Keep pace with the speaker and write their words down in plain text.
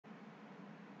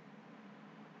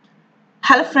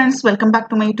Hello friends, welcome back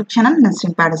to my YouTube channel,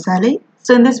 Mr. Percentile.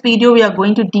 So in this video, we are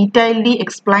going to detailedly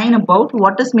explain about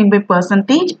what is meant by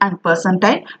percentage and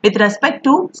percentile with respect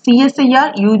to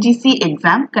CSIR UGC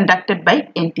exam conducted by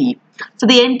NTA. So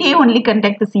the NTA only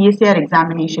conduct the CSIR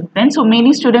examination, friends. So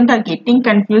many students are getting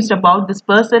confused about this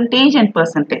percentage and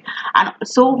percentile, and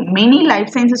so many life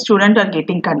sciences students are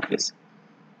getting confused.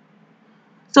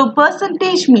 So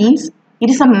percentage means it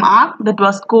is a mark that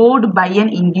was scored by an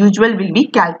individual will be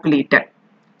calculated.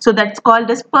 So that's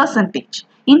called as percentage.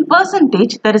 In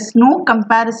percentage, there is no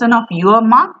comparison of your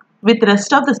mark with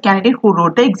rest of the candidate who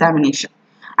wrote the examination.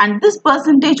 And this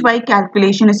percentage by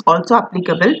calculation is also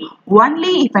applicable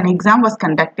only if an exam was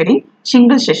conducted in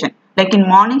single session. Like in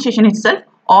morning session itself,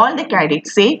 all the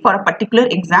candidates, say for a particular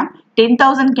exam,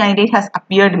 10,000 candidate has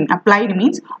applied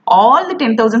means all the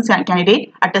 10,000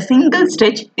 candidate at a single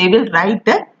stretch, they will write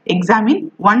the exam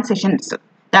in one session itself.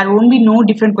 There won't be no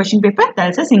different question paper,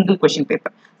 there is a single question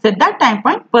paper. So at that time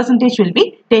point, percentage will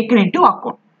be taken into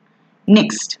account.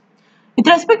 Next, with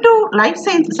respect to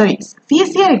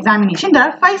CSIR examination, there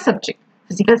are 5 subjects: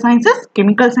 physical sciences,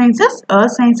 chemical sciences,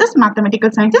 earth sciences, mathematical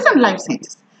sciences and life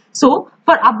sciences. So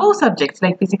for above subjects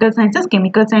like physical sciences,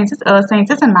 chemical sciences, earth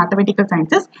sciences and mathematical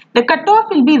sciences, the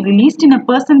cutoff will be released in a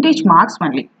percentage marks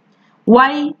only.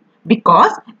 Why?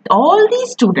 Because all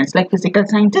these students like physical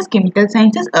sciences, chemical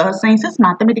sciences, earth sciences,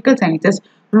 mathematical sciences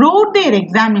wrote their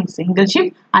exam in single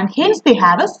shift and hence they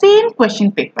have a same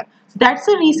question paper. So that's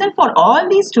the reason for all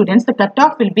these students the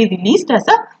cutoff will be released as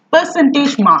a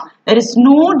percentage mark. There is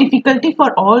no difficulty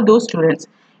for all those students.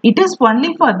 It is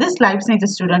only for this life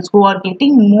sciences students who are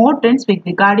getting more trends with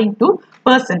regarding to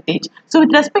percentage. So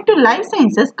with respect to life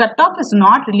sciences, cutoff is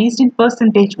not released in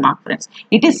percentage mark, friends.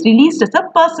 It is released as a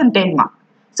percentile mark.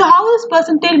 So how this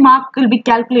percentile mark will be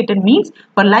calculated means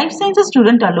for life sciences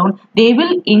student alone, they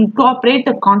will incorporate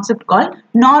the concept called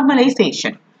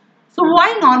normalization. So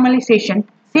why normalization?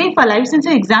 Say for life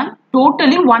sciences exam,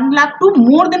 totally 1 lakh to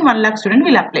more than 1 lakh student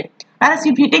will apply. Whereas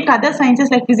if you take other sciences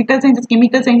like physical sciences,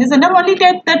 chemical sciences, and only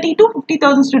 30 to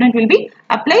 50,000 students will be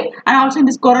applied. And also in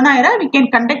this corona era, we can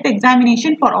conduct the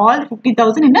examination for all the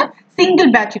 50,000 in a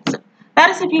single batch itself.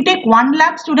 Whereas if you take 1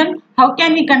 lakh student, how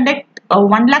can we conduct a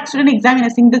 1 lakh student exam in a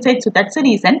single set? So that's the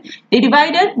reason they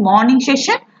divided morning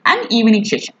session and evening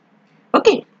session.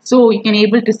 Okay, so you can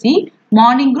able to see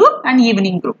morning group and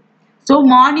evening group. So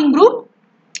morning group,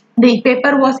 the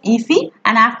paper was easy,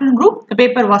 and afternoon group, the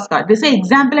paper was hard. This is an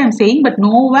example I am saying, but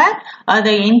nowhere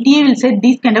the NTA will say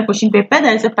this kind of question paper.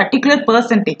 There is a particular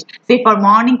percentage. Say for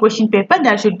morning question paper,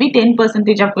 there should be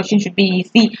 10% of question should be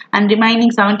easy and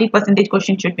remaining 70%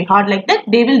 question should be hard. Like that,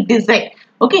 they will decide.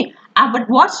 Okay. But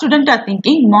what students are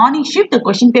thinking, morning shift the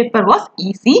question paper was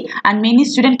easy and many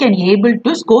students can able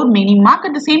to score many marks.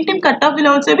 At the same time, cutoff will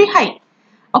also be high.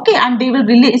 Okay, and they will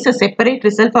release a separate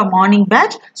result for morning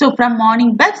batch. So from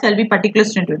morning batch, there will be particular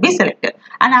student will be selected.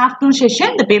 And afternoon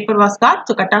session, the paper was hard,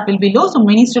 so cutoff will be low. So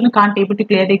many students can't able to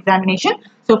clear the examination.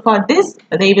 So for this,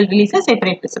 they will release a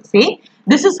separate result. Say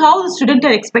this is how the students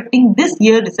are expecting this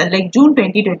year result, like June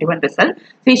 2021 result.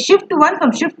 Say shift 1,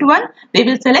 from shift 1, they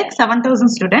will select 7,000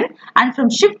 students, and from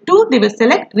shift 2, they will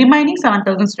select remaining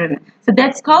 7,000 students. So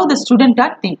that's how the students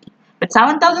are thinking. But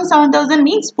 7,000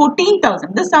 means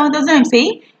 14,000. This 7,000 I am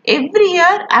saying every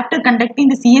year after conducting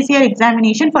the CSIR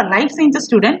examination for life sciences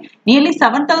student, nearly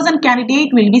 7,000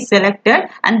 candidates will be selected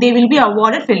and they will be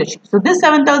awarded fellowship. So this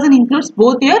 7,000 includes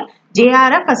both your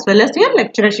JRF as well as your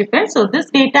lecturership. So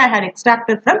this data I had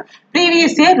extracted from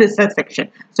previous year research section.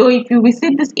 So if you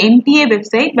visit this NTA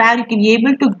website where you can be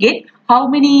able to get how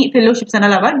many fellowships and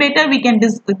all over, better we can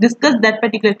discuss that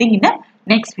particular thing in the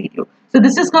next video. So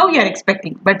this is how you are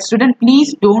expecting. But student,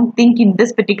 please don't think in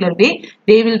this particular way.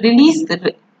 They will release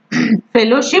the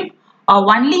fellowship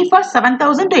only for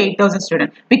 7,000 to 8,000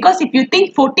 students. Because if you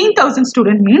think 14,000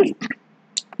 students means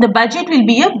the budget will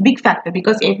be a big factor,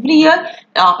 because every year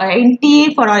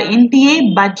NTA for our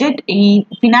NTA budget,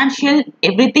 financial,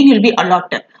 everything will be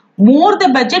allotted. More the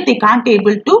budget, they can't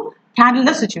able to handle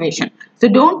the situation. So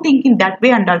don't think in that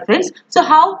way and all, friends. So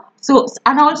how? So,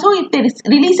 and also if they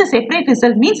release a separate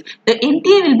result means the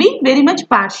NTA will be very much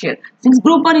partial. Since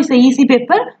group 1 is a easy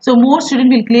paper, so more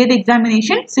students will clear the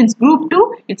examination. Since group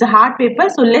 2, it's a hard paper,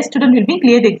 so less students will be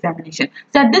clear the examination.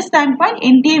 So at this time point,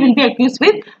 NTA will be accused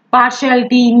with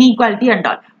partiality, inequality and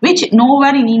all, which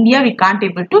nowhere in India we can't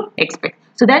able to expect.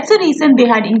 So that's the reason they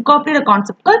had incorporated a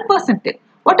concept called percentile.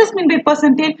 What does mean by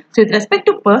percentile? So with respect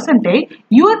to percentile,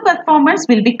 your performance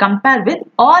will be compared with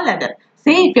all other.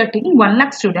 Say if you are taking 1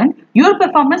 lakh student, your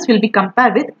performance will be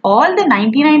compared with all the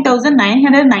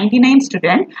 99,999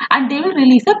 students and they will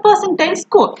release a percentile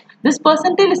score. This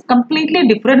percentile is completely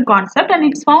different concept and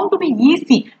it's found to be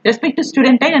easy respect to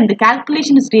student type and the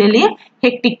calculation is really a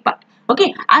hectic part.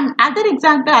 Okay, and other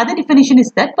example, other definition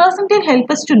is that percentile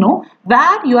help us to know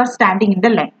where you are standing in the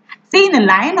line. Say in a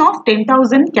line of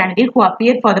 10,000 candidates who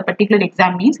appear for the particular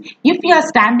exam means if you are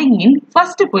standing in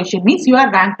first position means you are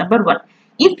ranked number 1.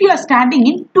 If you are standing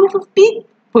in 250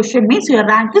 position means your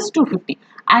rank is 250.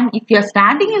 And if you are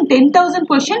standing in 10,000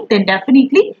 position then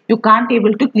definitely you can't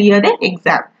able to clear the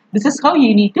exam. This is how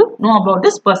you need to know about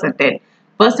this percentile.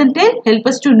 Percentile help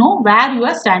us to know where you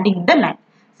are standing in the line.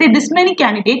 Say this many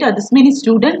candidate or this many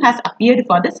student has appeared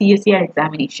for the CSIR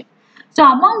examination. So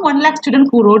among 1 lakh students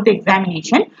who wrote the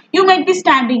examination, you might be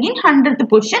standing in 100th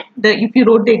position if you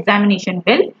wrote the examination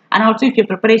well and also if your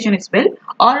preparation is well,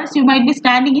 or else you might be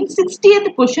standing in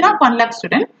 60th position of 1 lakh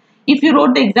student if you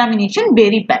wrote the examination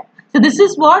very bad. So this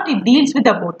is what it deals with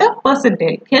about the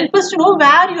percentile. Help us to know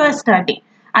where you are standing.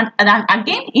 And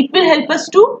again, it will help us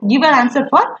to give an answer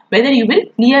for whether you will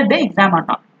clear the exam or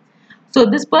not. So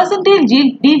this percentage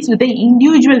deals with the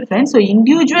individual friends. So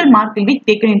individual mark will be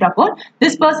taken into account.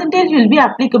 This percentage will be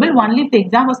applicable only if the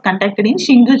exam was conducted in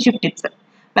single shift itself.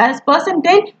 Whereas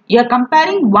percentile, you are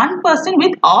comparing one person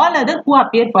with all other who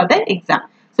appear for the exam.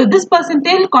 So this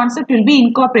percentile concept will be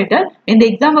incorporated when the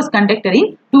exam was conducted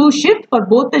in 2 shifts. For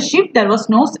both the shift, there was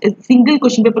no single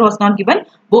question paper was not given.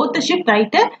 Both the shift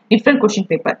write a different question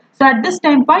paper. So at this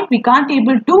time point, we can't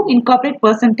able to incorporate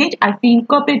percentage. If we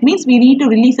incorporate means we need to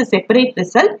release a separate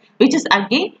result, which is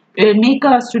again make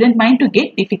a student mind to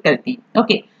get difficulty.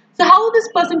 Okay. So how this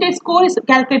percentage score is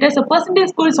calculated? So percentage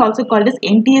score is also called as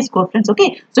NTA score, friends.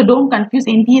 Okay. So don't confuse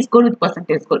NTA score with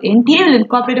percentage score. NTA will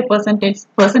incorporate a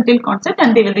percentile concept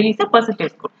and they will release a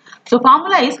percentage score. So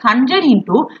formula is 100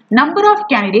 into number of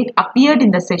candidates appeared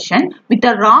in the session with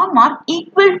a raw mark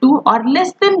equal to or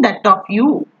less than that of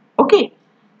you. Okay.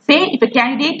 Say if a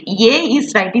candidate A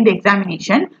is writing the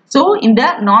examination, so in the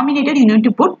nominator you need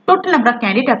to put total number of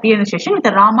candidates appear in the session with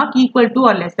a raw mark equal to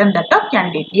or less than that of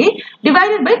candidate A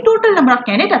divided by total number of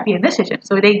candidates appear in the session.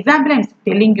 So the example I am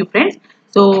telling you, friends.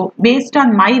 So based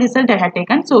on my result I had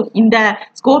taken. So in the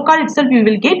scorecard itself you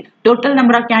will get total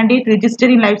number of candidates registered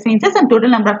in life sciences and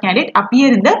total number of candidates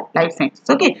appear in the life sciences.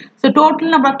 Okay. So total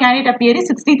number of candidates appear is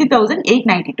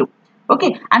 63,892.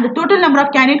 Okay, and the total number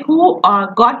of candidates who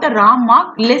got the raw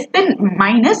mark less than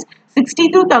minus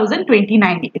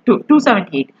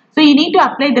 62,278. So you need to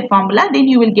apply the formula, then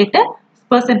you will get a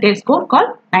percentage score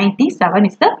called 97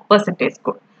 is the percentage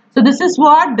score. So this is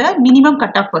what the minimum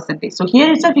cutoff percentage. So here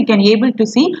itself you can able to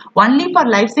see only for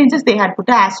life sciences they had put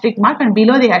a asterisk mark and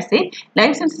below they had said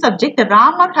life sciences subject the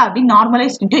raw mark have been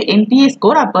normalized into NTA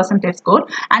score or percentage score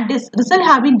and this result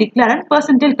have been declared as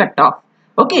percentile cutoff.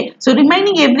 Okay, so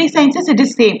remaining every sciences it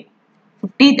is same.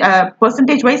 50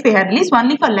 percentage wise they had released.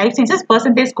 Only for life sciences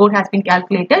percentage score has been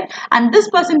calculated and this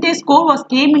percentage score was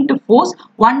came into force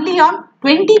only on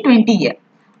 2020 year.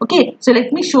 Okay, so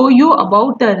let me show you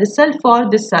about the result for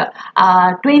this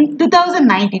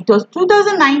 2019. So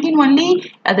 2019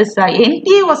 only this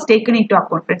NTA was taken into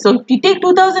account. So if you take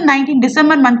 2019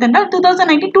 December month and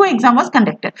 2019 two exam was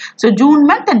conducted. So June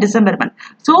month and December month.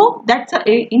 So that's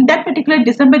in that particular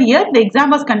December year the exam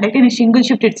was conducted in single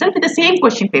shift itself with the same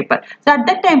question paper. So at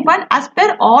that time point as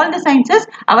per all the sciences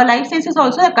our life sciences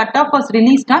also the cutoff was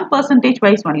released on percentage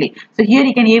wise only. So here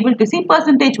you can able to see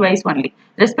percentage wise only.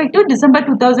 Respect to December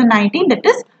 2019 that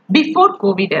is before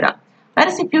COVID era.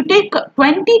 Whereas if you take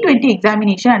 2020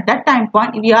 examination at that time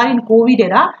point we are in COVID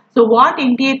era. So what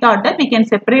NTA thought that we can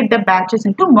separate the batches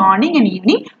into morning and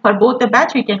evening. For both the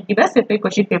batch we can give a separate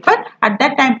question paper. At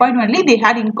that time point only they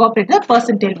had incorporated the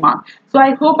percentile mark. So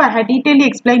I hope I had detailedly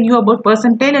explained you about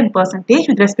percentile and percentage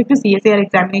with respect to CSIR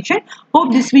examination.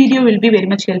 Hope this video will be very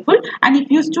much helpful. And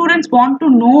if you students want to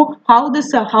know how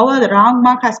this how the wrong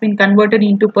mark has been converted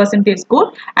into percentage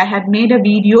score, I had made a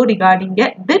video regarding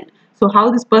that. So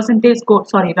how this percentage score,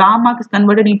 raw mark is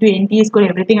converted into NTA score,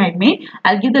 everything I made.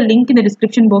 I'll give the link in the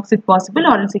description box if possible,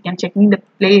 or else you can check in the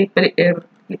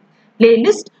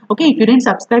playlist. Okay, if you didn't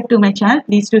subscribe to my channel,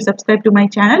 please do subscribe to my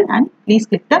channel and please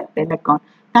click the bell icon.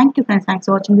 Thank you friends, thanks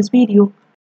for watching this video.